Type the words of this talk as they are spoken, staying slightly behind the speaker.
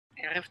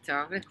ערב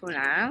טוב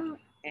לכולם,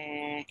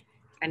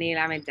 אני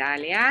הילה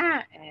מדליה,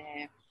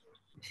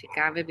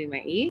 מפיקה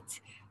ובימאית,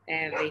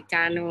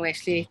 ואיתנו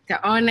יש לי את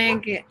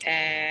העונג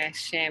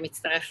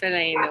שמצטרף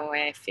אלינו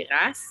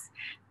פירס.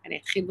 אני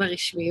אתחיל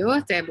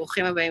ברשמיות,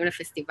 ברוכים הבאים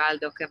לפסטיבל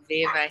דוק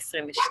אביב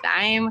ה-22.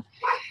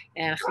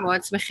 אנחנו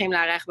מאוד שמחים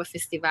לארח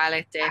בפסטיבל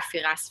את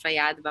פירס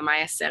פיאד,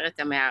 במאי הסרט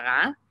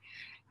המערה.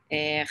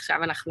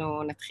 עכשיו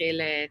אנחנו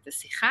נתחיל את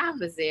השיחה,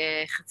 וזה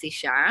יהיה חצי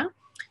שעה.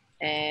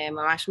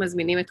 ממש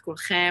מזמינים את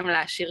כולכם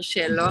להשאיר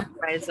שאלות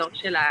באזור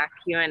של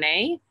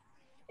ה-Q&A,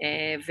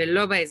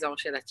 ולא באזור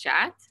של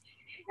הצ'אט.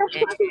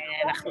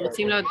 אנחנו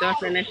רוצים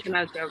להודות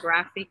ל-National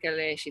Geographic על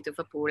שיתוף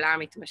הפעולה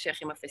המתמשך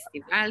עם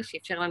הפסטיבל,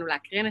 שאפשר לנו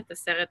להקרין את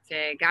הסרט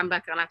גם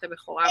בהקרנת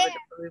הבכורה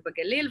בדוק אביב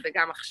בגליל,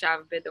 וגם עכשיו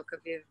בדוק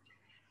אביב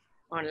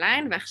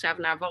אונליין, ועכשיו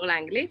נעבור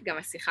לאנגלית, גם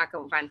השיחה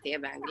כמובן תהיה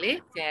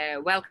באנגלית.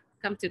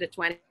 Welcome to the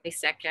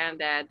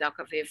 22nd Dok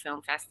Aviv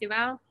Film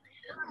Festival.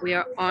 We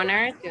are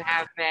honored to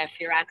have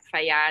Firas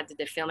Fayad,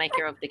 the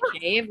filmmaker of The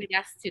Cave, with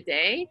us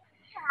today.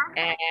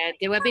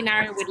 The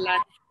webinar will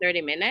last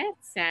 30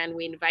 minutes, and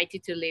we invite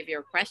you to leave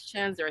your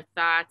questions or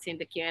thoughts in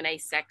the Q&A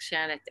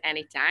section at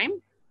any time.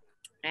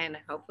 And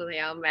hopefully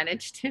I'll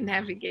manage to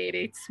navigate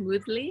it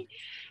smoothly.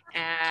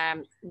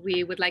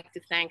 We would like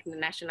to thank the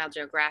National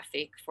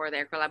Geographic for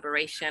their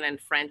collaboration and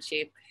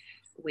friendship,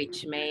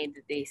 which made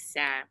this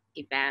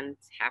event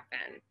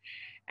happen.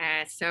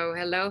 So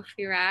hello,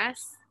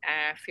 Firas.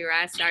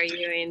 Firas, are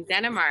you in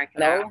Denmark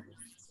now? Hello?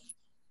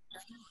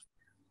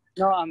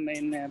 No, I'm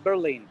in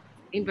Berlin.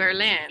 In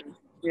Berlin?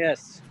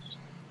 Yes.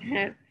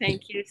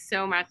 Thank you so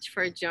much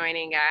for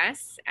joining us.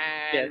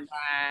 And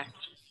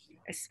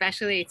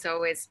especially, it's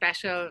always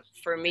special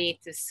for me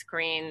to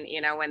screen,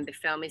 you know, when the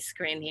film is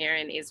screened here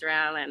in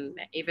Israel, and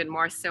even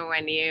more so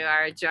when you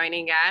are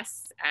joining us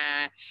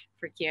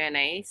for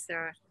Q&A. So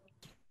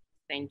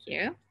thank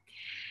you.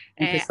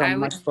 Thank you so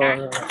much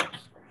for...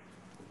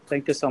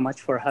 Thank you so much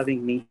for having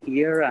me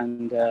here,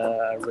 and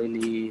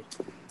really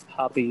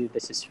happy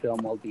this film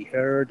will be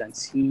heard and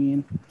seen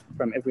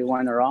from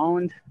everyone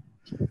around.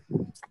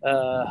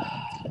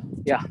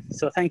 Yeah,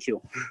 so thank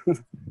you.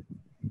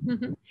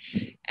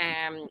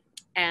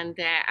 And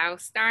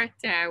I'll start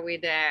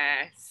with a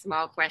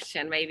small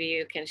question. Maybe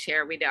you can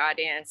share with the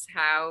audience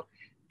how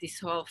this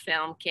whole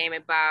film came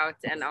about,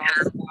 and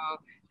also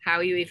how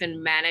you even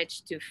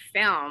managed to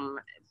film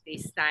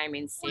this time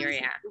in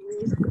Syria.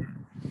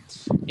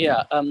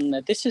 Yeah,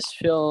 this is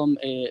film.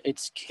 It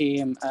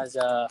came as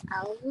a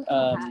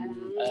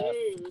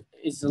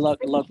it's like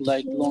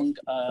long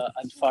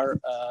and far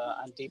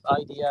and deep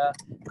idea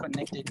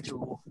connected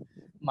to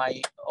my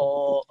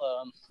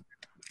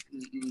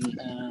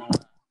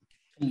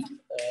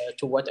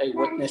to what I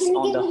witnessed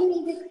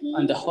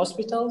on the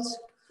hospitals.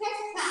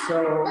 So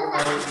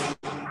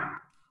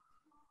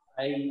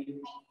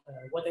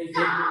what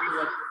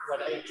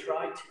I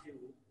tried to do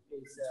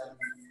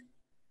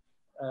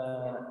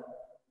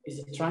is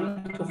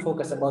trying to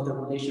focus about the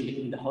relation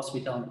between the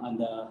hospital and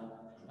the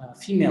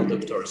female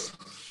doctors,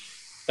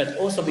 but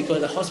also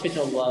because the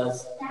hospital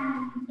was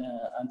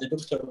and the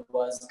doctor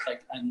was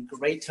like a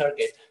great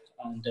target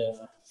and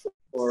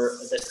for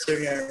the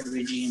Syrian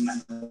regime.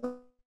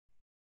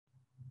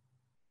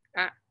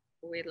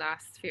 We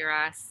lost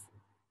Firas.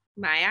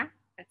 Maya,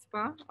 it's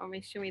פה, או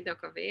מישהו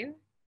מדוק אביב?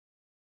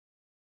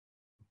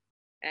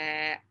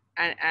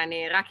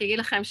 אני רק אגיד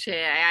לכם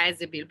שהיה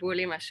איזה בלבול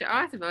עם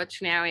השעות, ועוד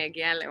שנייה הוא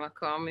יגיע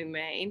למקום עם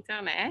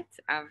אינטרנט,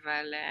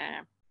 אבל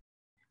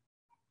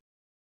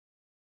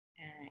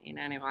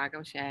הנה אני רואה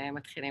גם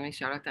שמתחילים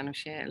לשאול אותנו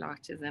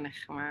שאלות, שזה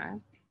נחמד.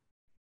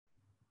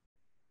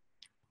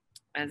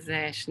 אז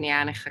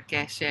שנייה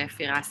נחכה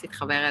שפירס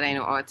יתחבר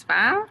אלינו עוד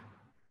פעם.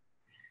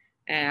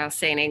 I'll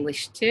say in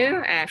English too.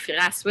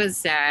 Firas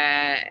was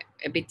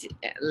a bit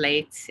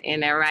late in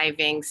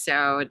arriving, so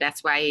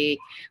that's why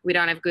we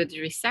don't have good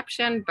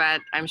reception,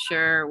 but I'm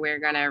sure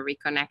we're gonna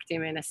reconnect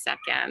him in a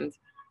second,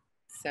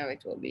 so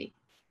it will be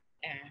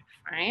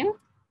fine.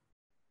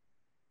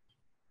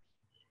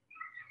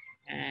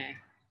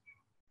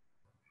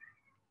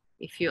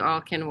 If you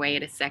all can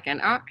wait a second.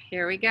 Oh,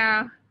 here we go.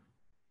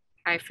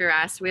 Hi,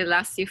 Firas, we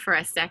lost you for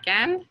a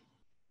second.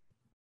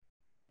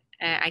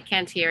 I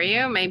can't hear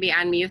you. Maybe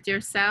unmute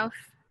yourself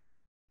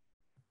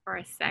for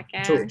a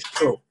second.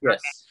 True.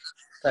 Yes,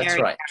 okay. That's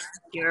right.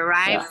 You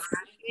arrived?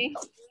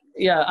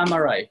 Yeah, I'm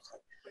arrived.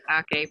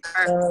 Okay,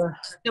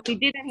 perfect. So we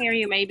didn't hear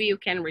you. Maybe you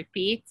can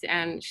repeat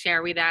and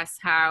share with us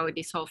how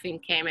this whole thing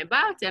came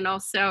about, and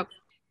also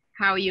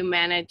how you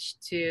managed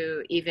to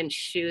even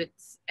shoot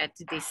at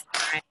this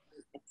time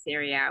in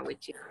Syria,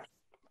 which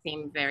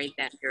seemed very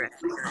dangerous.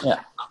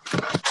 Yeah.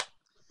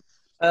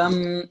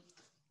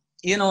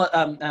 You know,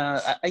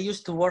 I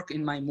used to work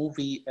in my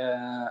movie,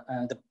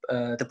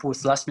 the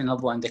Booth, Last Man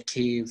and the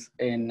Cave,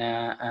 in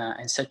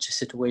such a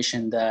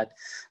situation that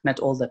not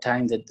all the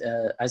time that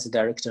as a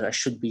director I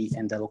should be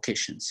in the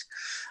locations.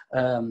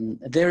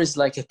 There is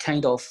like a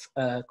kind of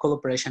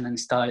collaboration and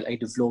style I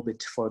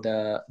developed for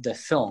the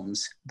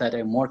films that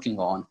I'm working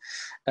on.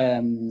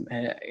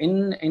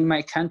 In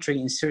my country,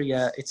 in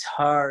Syria, it's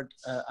hard.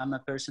 I'm a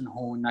person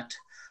who not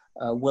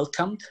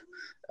welcomed.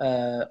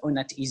 On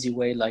that easy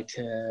way, like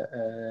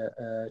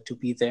to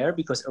be there,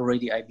 because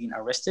already I've been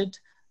arrested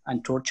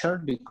and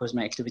tortured because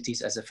my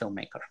activities as a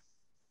filmmaker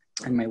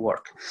and my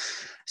work.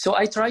 So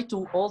I try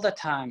to all the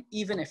time,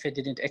 even if I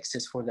didn't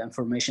access for the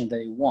information that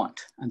I want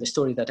and the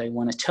story that I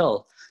want to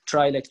tell,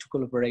 try like to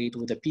collaborate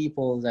with the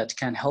people that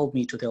can help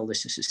me to tell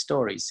these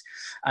stories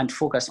and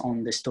focus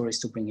on the stories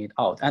to bring it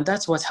out. And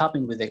that's what's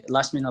happened with the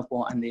Last Man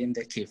and In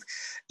the Cave.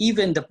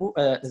 Even the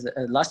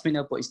Last Man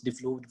is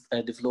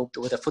developed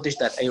with the footage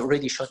that I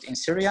already shot in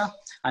Syria,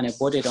 and I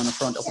put it on the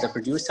front of the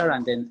producer,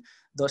 and then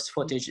those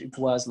footage, it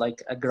was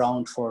like a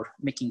ground for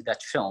making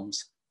that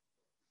films.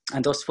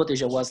 And those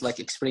footage I was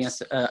like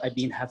experience. I've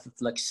been have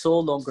like so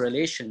long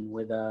relation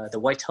with the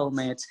White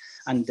Helmets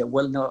and the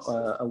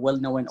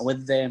well-known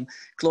with them,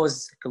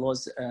 close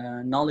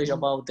knowledge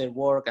about their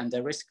work and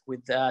the risk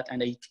with that,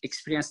 and I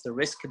experienced the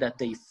risk that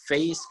they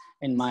face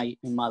in my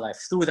life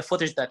through the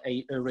footage that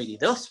I already.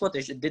 Those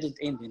footage didn't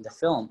end in the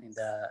film in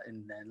the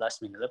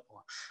Last Man.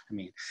 I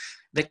mean,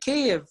 the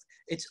Cave.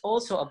 It's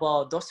also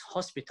about those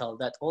hospitals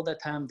that all the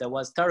time that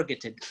was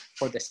targeted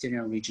for the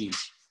Syrian regime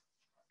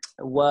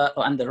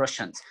and the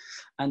Russians.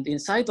 And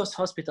inside those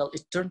hospitals,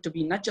 it turned to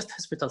be not just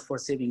hospital for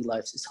saving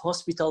lives, it's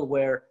hospital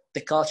where the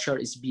culture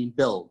is being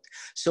built.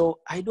 So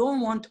I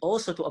don't want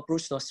also to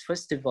approach those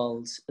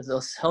festivals,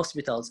 those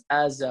hospitals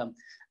as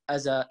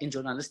in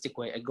journalistic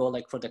way. I go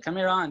like for the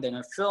camera and then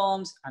I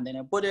films and then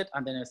I put it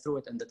and then I throw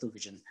it on the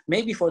television.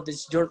 Maybe for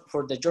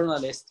the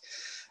journalist,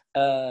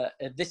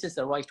 this is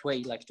the right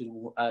way, like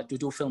to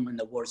do film in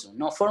the war zone.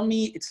 No, for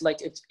me, it's like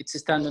it's a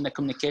stand on the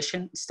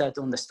communication, stand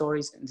on the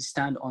stories, and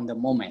stand on the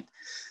moment.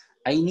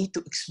 I need to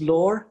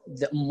explore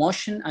the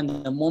emotion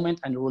and the moment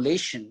and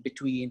relation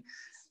between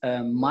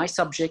my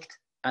subject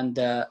and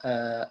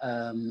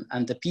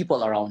the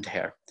people around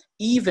her.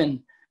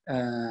 Even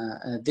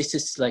this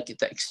is like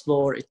the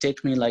explore. It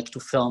takes me like to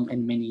film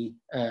in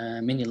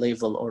many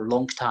level or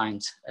long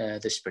times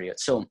this period.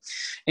 So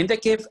in the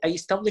Cave, I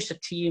established a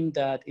team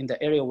that in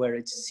the area where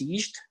it's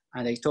sieged,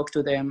 and I talked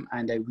to them,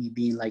 and we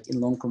been like in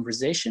long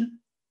conversation.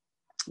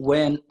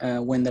 When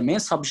the main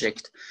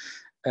subject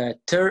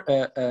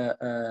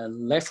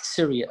left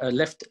Syria,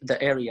 left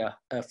the area,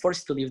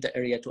 forced to leave the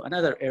area to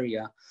another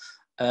area,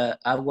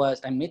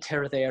 I met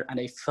her there, and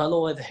I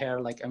followed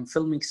her. Like I'm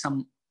filming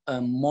some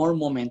more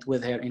moment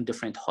with her in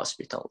different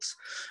hospitals,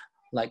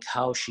 like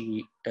how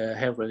she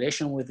her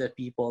relation with the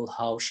people,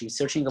 how she's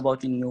searching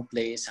about a new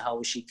place,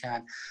 how she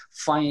can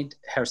find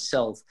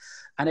herself.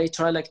 And I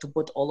try like to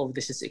put all of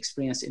this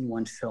experience in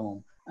one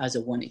film as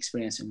a one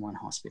experience in one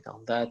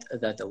hospital. That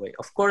the way.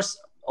 Of course,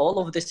 all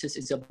of this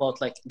is about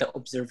like the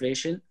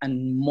observation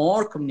and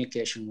more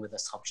communication with the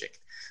subject,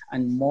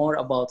 and more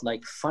about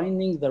like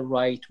finding the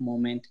right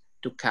moment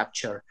to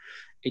capture.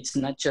 It's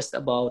not just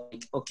about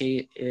like,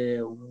 okay,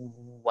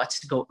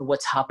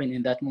 what's happening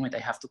in that moment, I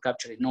have to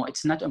capture it. No,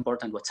 it's not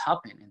important what's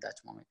happening in that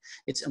moment.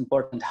 It's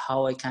important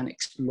how I can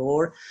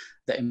explore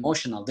the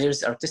emotional.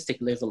 There's artistic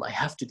level, I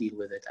have to deal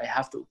with it. I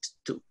have to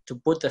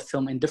put the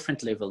film in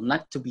different level,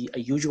 not to be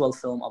a usual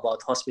film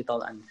about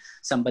hospital and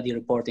somebody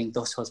reporting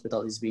those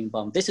hospital is being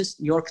bombed. This is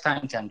New York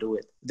Times can do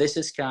it. This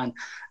is can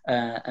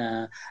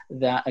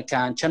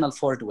Channel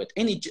 4 do it.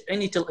 Any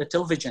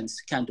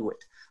televisions can do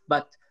it.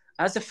 But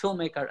as a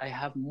filmmaker, I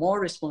have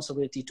more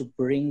responsibility to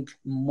bring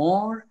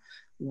more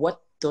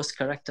what those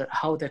characters,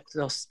 how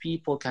those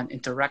people can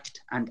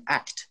interact and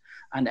act,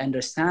 and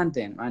understand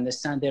them,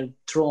 understand their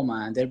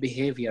trauma and their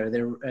behavior,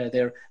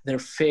 their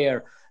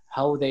fear,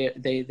 how they've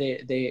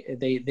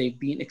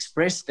been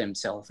expressed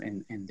themselves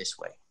in this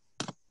way.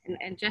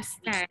 And just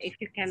if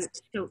you can,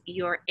 so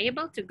you're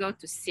able to go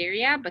to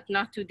Syria, but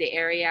not to the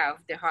area of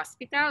the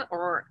hospital,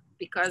 or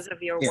because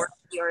of your work,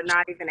 you're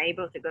not even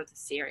able to go to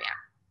Syria?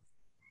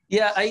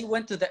 Yeah, I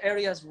went to the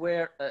areas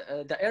where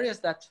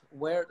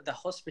where the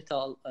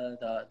hospital,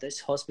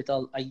 this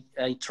hospital, I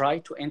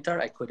tried to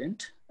enter, I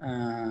couldn't,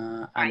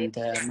 and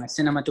my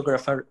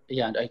cinematographer,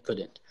 I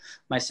couldn't.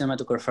 My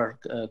cinematographer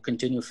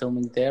continued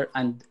filming there,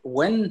 and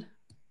when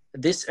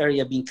this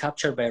area being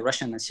captured by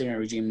Russian and Syrian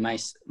regime, my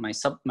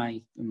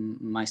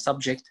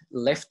subject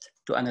left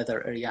to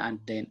another area, and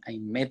then I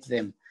met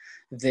them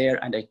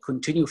there, and I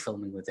continue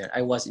filming with there.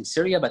 I was in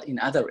Syria, but in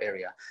other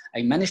area.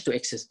 I managed to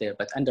access there,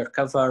 but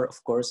undercover,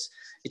 of course,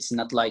 it's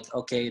not like,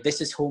 okay,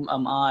 this is whom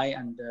am I,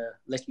 and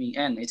let me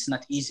in. It's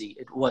not easy.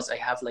 It was, I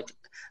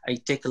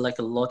take like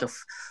a lot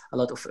of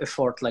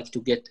effort, like to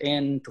get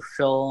in, to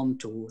film,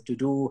 to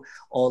do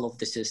all of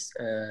this is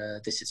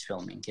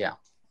filming, yeah.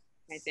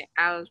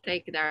 I'll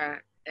take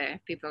the,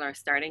 people are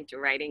starting to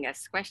writing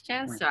us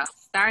questions, so I'll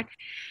start.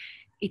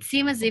 it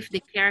seemed as if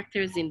the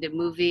characters in the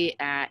movie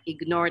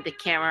ignored the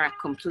camera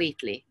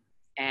completely,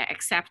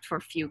 except for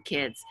few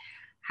kids.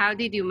 How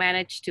did you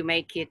manage to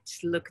make it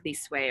look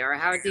this way? Or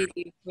how did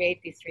you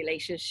create this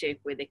relationship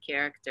with the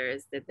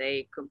characters that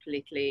they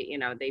completely, you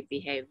know, they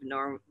behave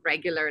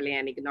regularly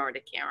and ignore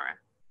the camera?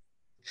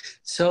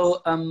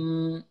 So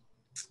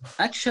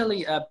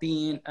actually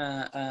being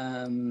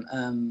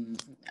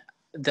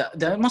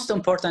the most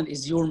important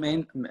is your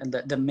main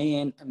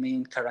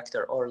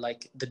character, or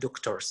like the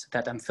doctors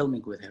that I'm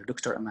filming with her,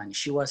 Dr. Amani.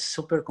 She was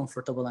super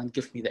comfortable and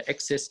give me the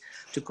access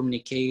to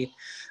communicate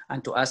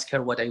and to ask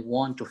her what I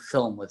want to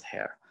film with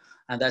her.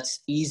 And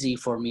that's easy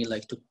for me,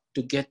 like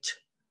to get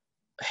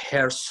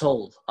her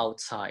soul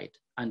outside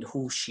and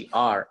who she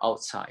are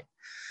outside.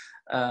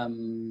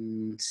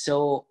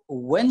 So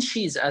when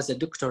she's as a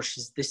doctor,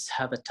 she's this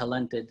have a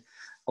talented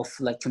of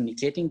like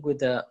communicating with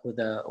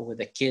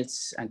the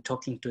kids and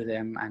talking to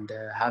them and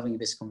having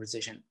this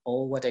conversation.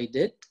 All what I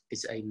did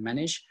is I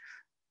managed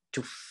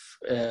to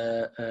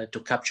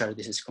capture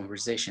this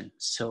conversation.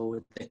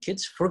 So the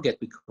kids forget,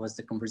 because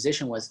the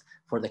conversation was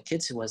for the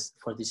kids, was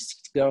for this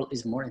girl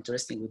is more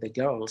interesting with the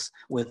girls,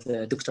 with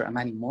Dr.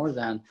 Amani, more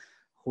than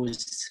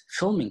who's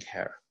filming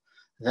her.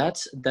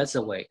 That's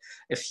the way.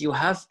 If you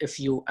as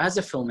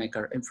a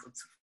filmmaker,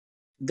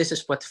 this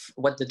is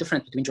what the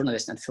difference between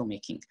journalists and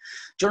filmmaking.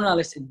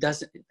 Journalists, it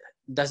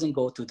doesn't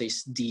go to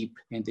this deep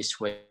in this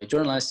way.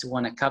 Journalists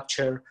want to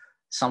capture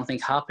something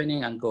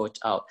happening and go it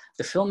out.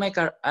 The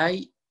filmmaker,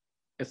 I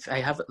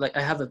have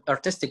an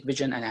artistic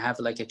vision, and I have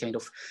like a kind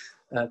of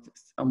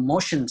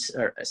emotions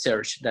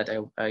search that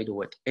I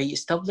do it.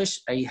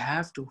 I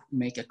have to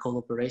make a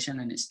collaboration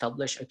and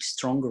establish a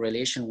strong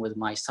relation with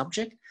my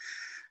subject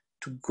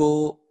to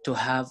go to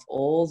have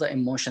all the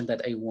emotion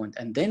that I want.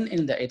 And then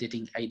in the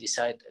editing, I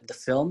decide the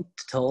film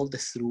told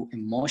through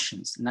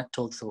emotions, not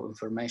told through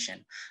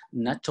information,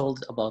 not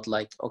told about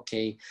like,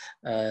 okay,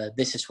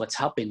 this is what's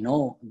happened.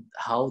 No,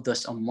 how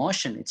this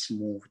emotion it's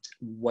moved,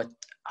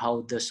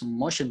 how this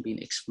emotion being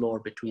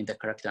explored between the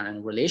character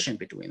and relation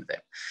between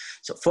them.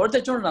 So for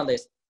the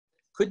journalist,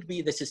 could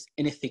be this is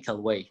an ethical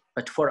way,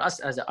 but for us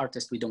as an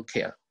artist, we don't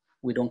care.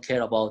 We don't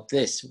care about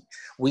this.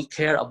 We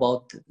care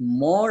about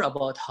more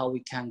about how we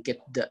can get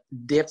the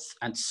depth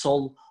and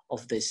soul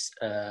of this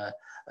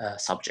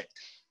subject.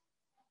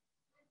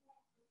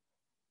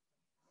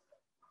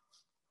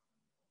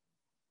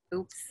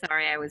 Oops,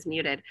 sorry, I was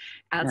muted.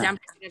 I'll jump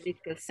in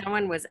because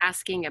someone was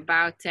asking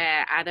about,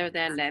 other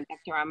than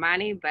Dr.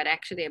 Amani, but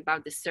actually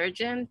about the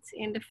surgeon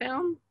in the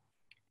film.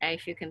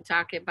 If you can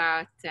talk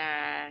about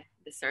the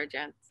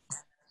surgeon.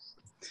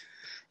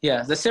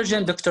 Yeah, the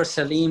surgeon, Dr.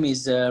 Salim,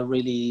 is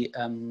really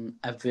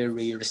a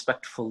very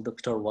respectful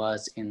doctor,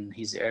 was in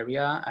his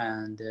area,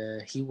 and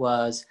he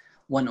was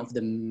one of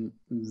the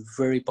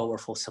very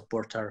powerful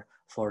supporter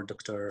for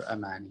Dr.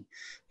 Amani.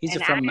 He's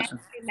from. I actually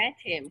met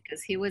him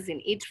because he was in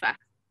IDFA.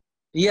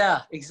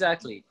 Yeah,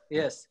 exactly.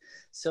 Yes.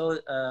 So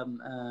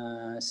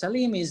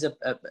Salim is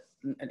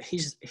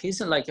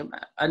he's like a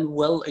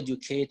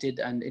well-educated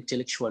and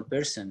intellectual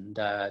person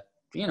that,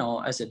 you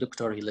know, as a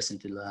doctor, he listened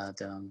to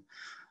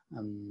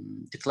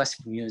the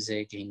classic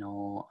music,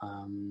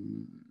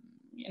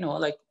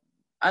 like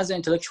as an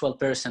intellectual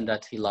person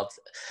that he loved.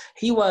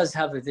 He was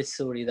having this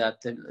story that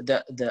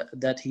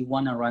that he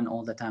wanna run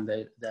all the time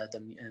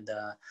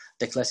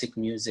the classic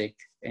music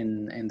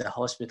in the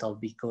hospital,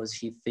 because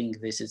he think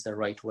this is the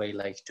right way,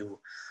 like to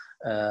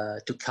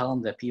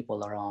calm the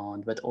people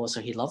around. But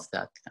also he loved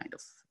that kind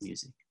of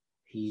music.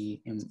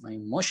 He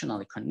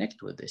emotionally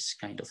connect with this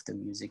kind of the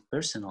music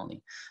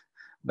personally,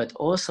 but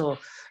also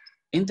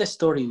in the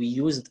story, we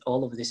used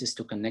all of this is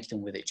to connect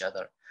them with each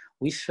other.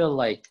 We feel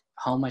like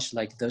how much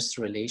like this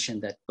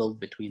relation that built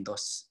between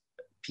those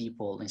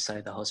people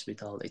inside the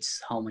hospital, it's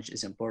how much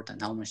is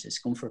important, how much is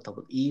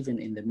comfortable, even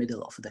in the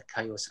middle of the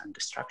chaos and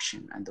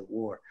destruction and the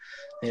war.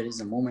 There is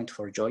a moment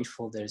for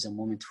joyful, there is a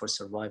moment for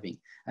surviving.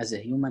 As a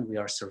human, we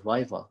are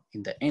survival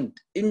in the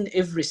end, in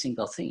every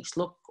single thing.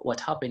 Look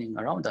what's happening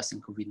around us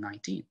in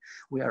COVID-19.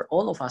 We are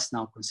all of us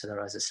now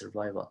considered as a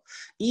survival.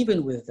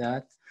 Even with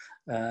that,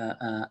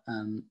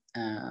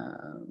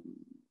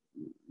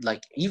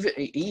 like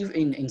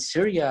even in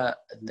Syria,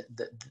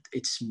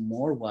 it's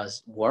more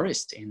was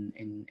worst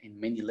in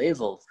many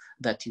levels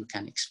that you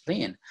can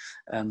explain,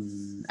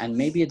 and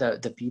maybe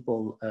the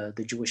people,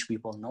 the Jewish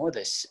people, know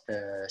this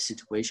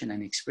situation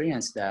and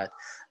experience that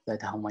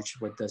how much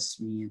what does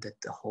mean that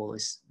the whole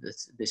is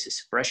this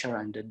is pressure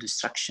and the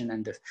destruction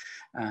and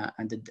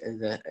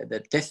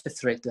the death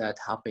threat that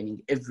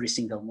happening every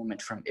single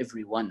moment from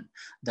everyone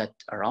that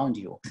around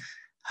you.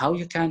 How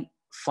you can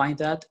find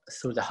that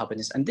through the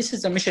happiness. And this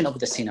is the mission of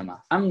the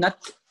cinema. I'm not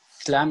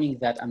claiming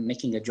that I'm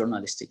making a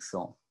journalistic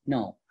film.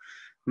 No,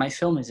 my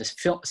film is a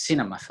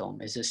cinema film.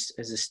 Is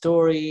a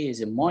story, is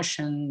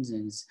emotions,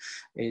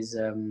 is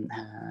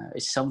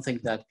something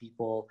that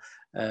people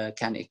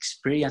can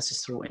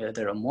experience through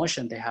their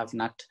emotion. They have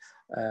not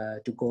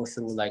to go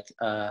through like,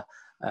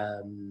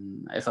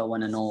 if I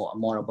want to know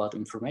more about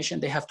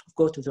information, they have to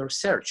go to their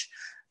search.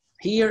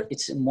 Here,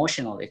 it's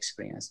emotional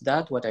experience.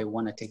 That's what I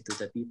want to take to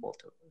the people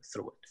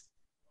through it.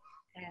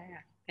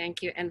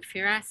 Thank you. And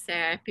Firas,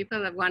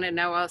 people want to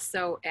know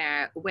also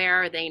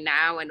where are they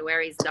now and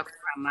where is Dr.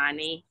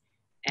 Amani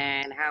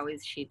and how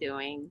is she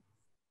doing?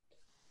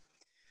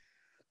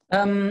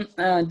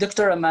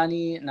 Dr.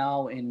 Amani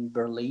now in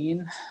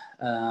Berlin.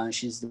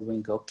 She's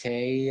doing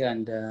okay,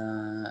 and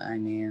I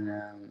mean,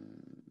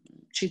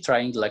 she's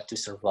trying like to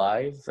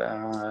survive.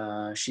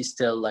 She's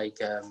still like,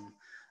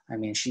 I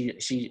mean,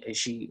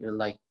 she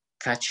like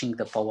catching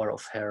the power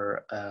of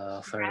her.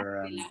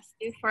 Lost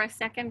you for a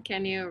second.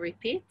 Can you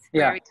repeat?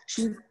 Yeah,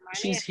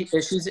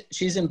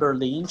 she's in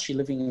Berlin. She's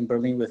living in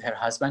Berlin with her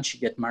husband. She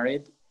get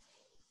married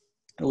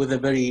with a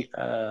very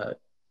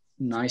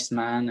nice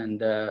man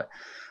and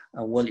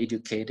well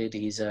educated.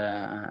 He's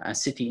a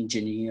city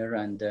engineer,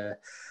 and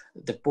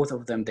the both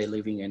of them, they're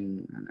living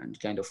in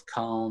kind of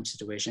calm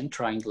situation,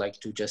 trying like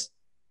to just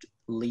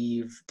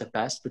leave the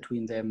past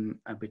between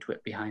them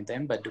behind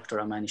them. But Dr.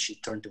 Amani, she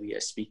turned to be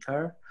a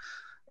speaker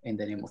in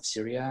the name of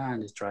Syria,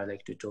 and try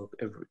like to talk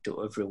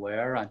to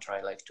everywhere and try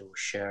like to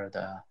share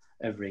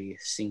every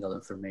single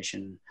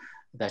information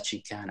that she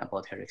can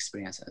about her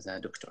experience as a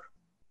doctor.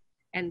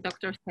 And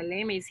Dr.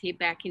 Salim, is he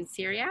back in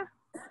Syria?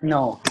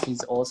 No,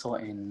 he's also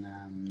in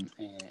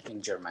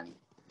Germany.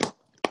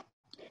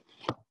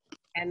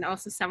 And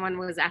also someone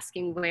was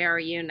asking, where are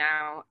you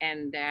now?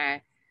 And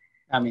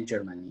I'm in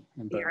Germany,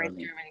 in Berlin. You're in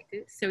Germany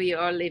too? So you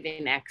all live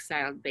in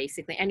exile,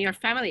 basically. And your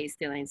family is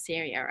still in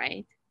Syria,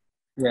 right?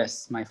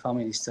 Yes, my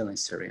family is still in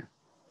Syria.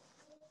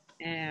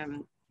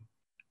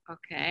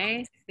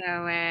 Okay,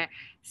 so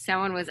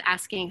someone was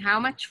asking, how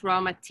much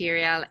raw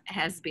material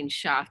has been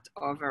shot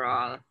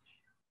overall?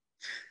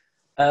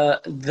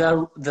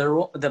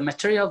 The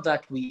material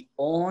that we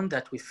own,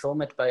 that we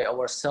film it by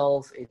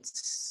ourselves,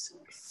 it's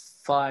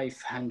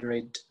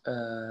 500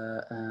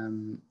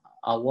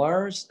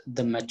 hours.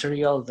 The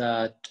material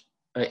that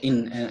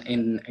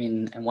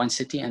in one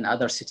city and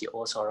other city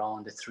also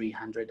around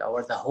 300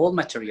 hours. The whole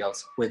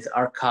materials with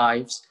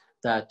archives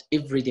that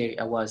every day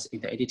I was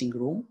in the editing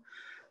room.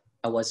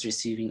 I was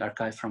receiving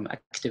archive from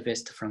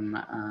activists,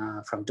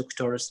 from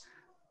doctors,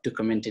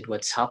 documented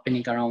what's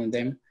happening around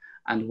them,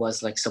 and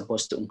was like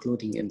supposed to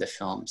including in the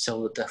film.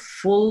 So the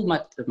full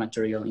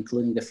material,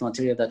 including the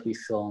material that we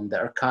filmed, the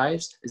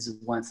archives, is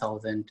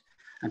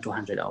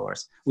 1,200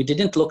 hours. We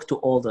didn't look to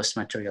all this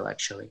material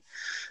actually.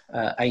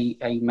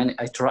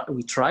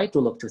 We tried to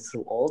look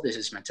through all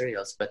these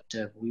materials, but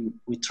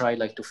we try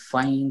like to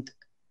find,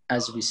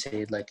 as we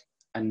said, like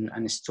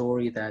a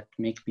story that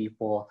make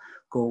people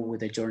go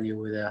with a journey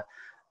with a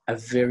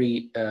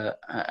very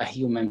a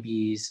human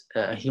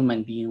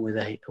being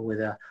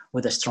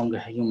with a stronger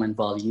human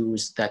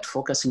values, that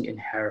focusing in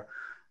her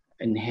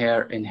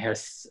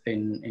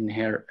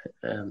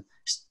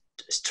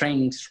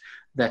strength,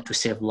 that to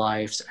save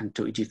lives and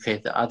to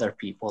educate the other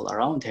people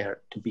around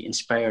her, to be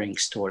inspiring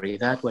story.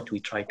 That's what we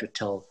try to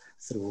tell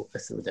through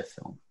the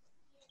film.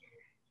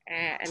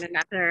 And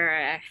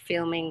another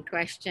filming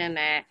question.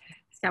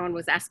 Someone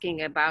was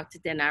asking about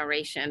the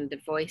narration, the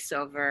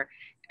voiceover.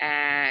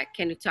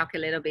 Can you talk a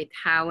little bit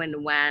how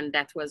and when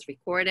that was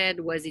recorded?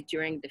 Was it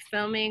during the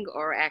filming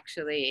or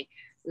actually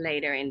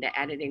later in the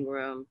editing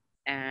room?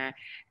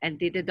 And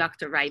did the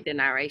doctor write the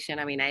narration?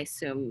 I mean, I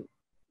assume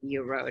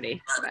you wrote it.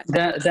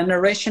 But. The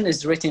narration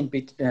is written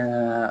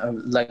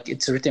like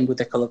it's written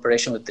with a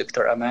collaboration with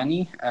Dr.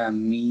 Amani,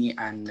 me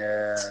and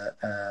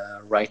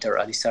writer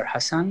Alisar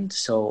Hassan.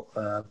 So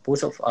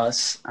both of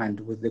us and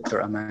with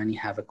Dr. Amani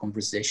have a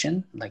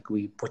conversation. Like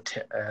we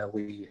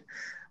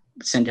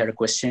send her a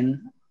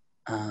question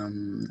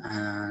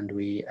and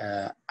we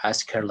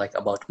ask her like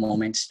about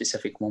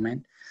specific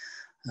moment.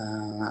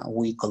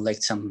 We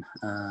collect some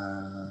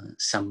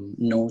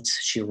notes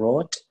she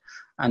wrote,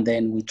 and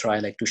then we try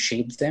like to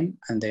shape them,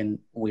 and then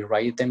we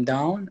write them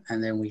down,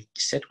 and then we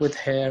sit with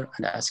her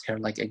and ask her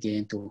like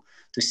again to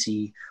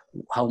see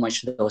how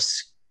much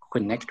those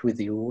connect with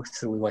you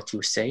through what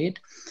you said.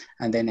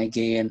 And then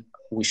again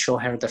we show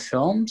her the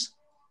films,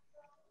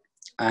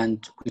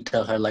 and we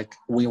tell her like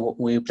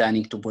we're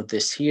planning to put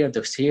this here,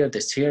 this here,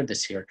 this here,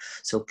 this here.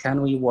 So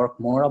can we work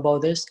more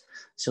about this?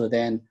 So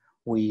then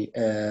we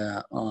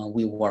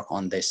work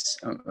on this.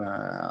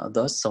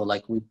 So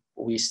like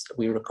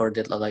we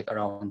recorded like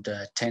around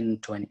 10,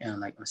 20,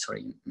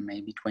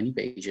 maybe 20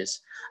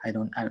 pages. I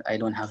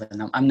don't have a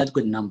number. I'm not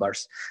good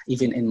numbers.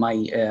 Even in my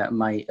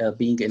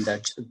being in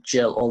the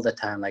jail all the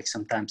time, like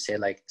sometimes say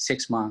like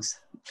 6 months,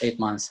 8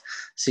 months,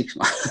 6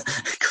 months,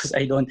 because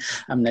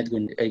I'm not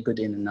good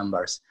in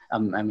numbers. I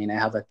mean, I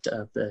have a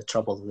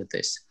trouble with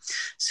this.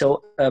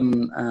 So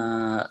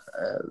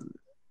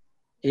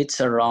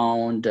it's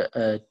around,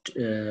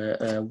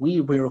 we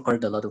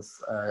recorded a lot of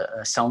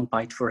sound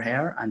bite for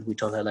her, and we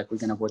told her like we're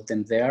gonna put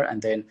them there.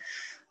 And then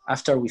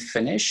after we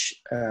finish,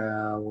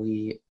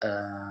 we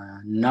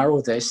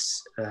narrow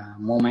this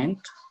moment.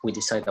 We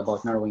decide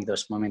about narrowing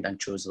those moment and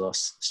choose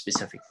those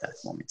specific that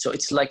moment. So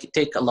it's like it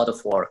take a lot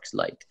of work,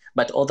 like,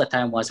 but all the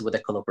time was with a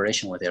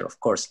collaboration with her, of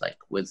course, like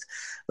with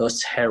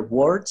those her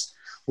words.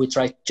 we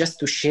try just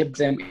to shape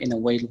them in a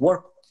way to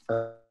work.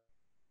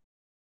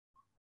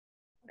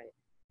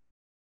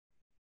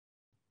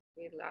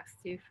 We lost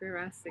you for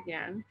us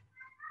again.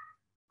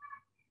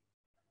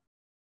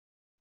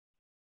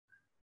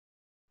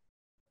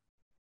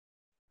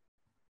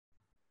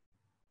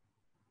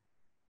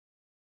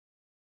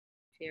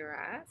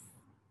 Firas.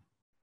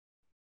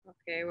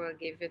 Okay, we'll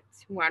give it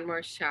one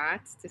more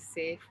shot to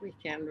see if we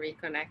can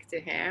reconnect to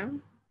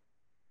him.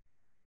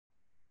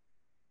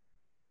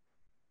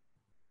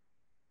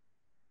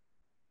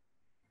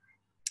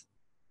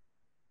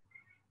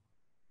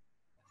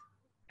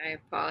 I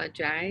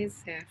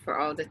apologize for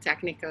all the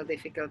technical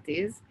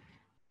difficulties.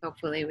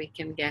 Hopefully we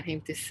can get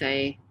him to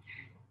say,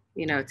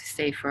 to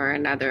stay for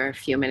another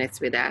few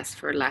minutes with us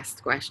for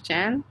last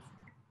question.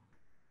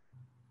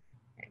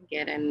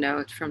 Get a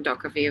note from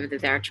Dr. Aviv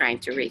that they're trying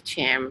to reach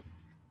him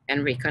and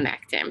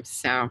reconnect him.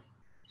 So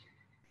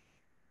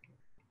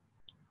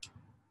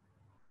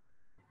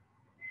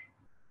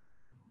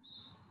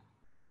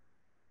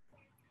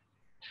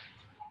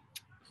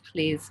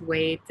please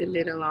wait a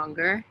little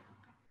longer.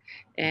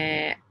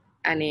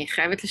 אני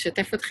חייבת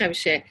לשתף אתכם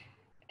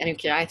שאני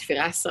מכירה את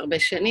פירס הרבה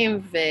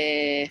שנים,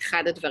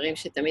 ואחד הדברים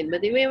שתמיד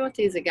מדהימים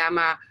אותי זה גם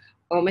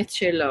האומץ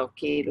שלו,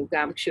 כאילו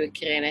גם כשהוא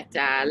הקרין את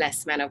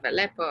ה-Last Man of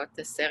Aleppo, את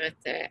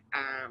הסרט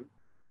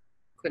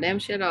הקודם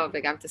שלו,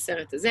 וגם את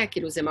הסרט הזה,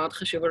 כאילו זה מאוד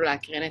חשוב לו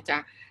להקרין את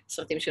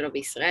הסרטים שלו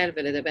בישראל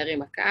ולדבר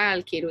עם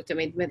הקהל, כאילו הוא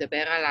תמיד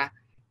מדבר על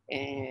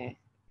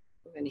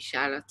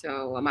ונשאל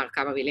אותו, הוא אמר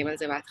כמה מילים על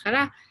זה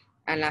בהתחלה,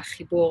 על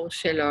החיבור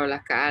שלו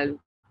לקהל,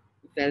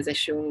 ועל זה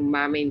שהוא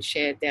מאמין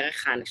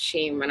שדרך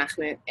האנשים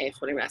אנחנו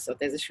יכולים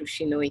לעשות איזשהו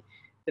שינוי,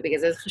 ובגלל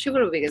זה זה חשוב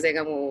לו, ובגלל זה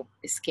גם הוא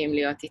הסכים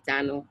להיות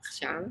איתנו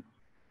עכשיו.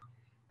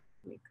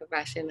 אני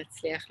מקווה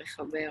שנצליח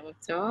לחבר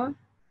אותו.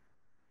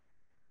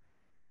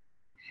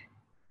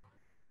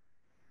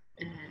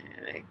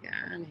 רגע,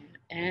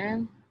 נראה.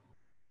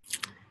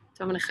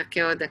 טוב,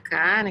 נחכה עוד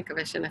דקה,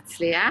 נקווה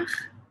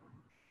שנצליח.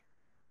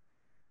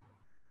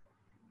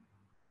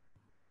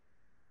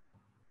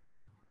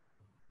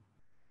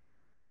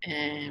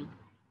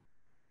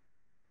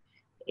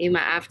 אם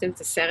אהבתם את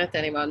הסרט,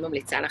 אני מאוד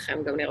ממליצה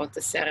לכם גם לראות את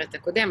הסרט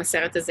הקודם.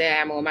 הסרט הזה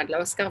היה מועמד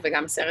לאוסקר,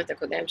 וגם הסרט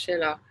הקודם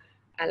שלו,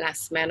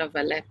 ה-Last Man of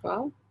Aleppo.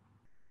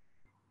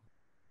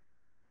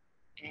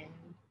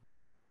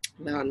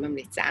 מאוד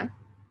ממליצה.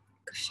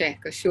 קשה,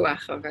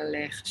 קשוח,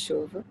 אבל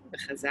חשוב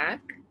וחזק.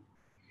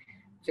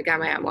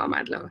 וגם היה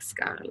מועמד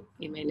לאוסקר,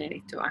 אם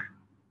אינני טועה.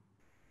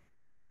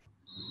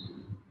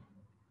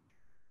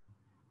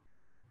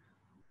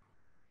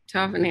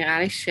 טוב, נראה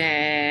לי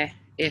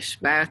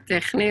שיש בעיות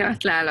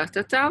טכניות להעלות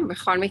אותו.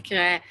 בכל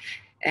מקרה,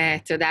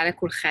 תודה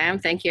לכולכם.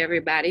 Thank you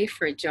everybody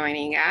for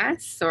joining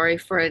us. Sorry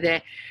for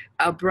the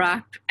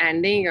abrupt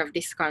ending of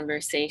this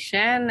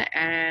conversation.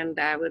 And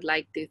I would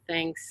like to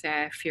thank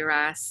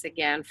Firas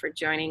again for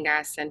joining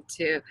us and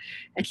to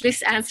at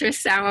least answer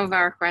some of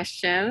our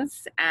questions.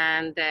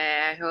 And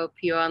I hope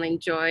you all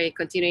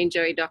continue to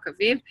enjoy Doc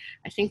Aviv.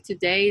 I think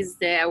today is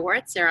the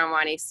award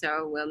ceremony, so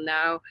we'll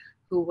know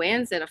who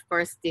wins. And of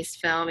course, this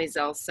film is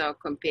also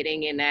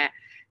competing in a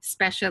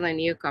special and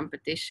new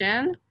competition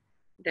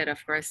that, of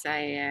course,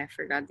 I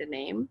forgot the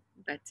name,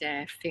 but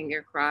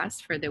finger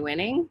crossed for the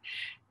winning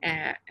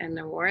an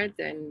award.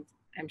 And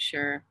I'm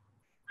sure,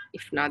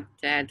 if not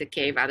the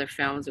cave, other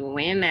films will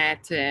win.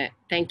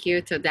 Thank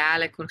you, תודה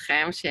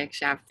לכולכם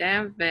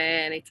שהקשבתם,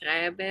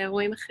 ונתראה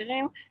באירועים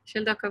אחרים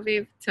של דוק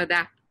אביב.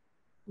 תודה.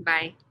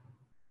 ביי.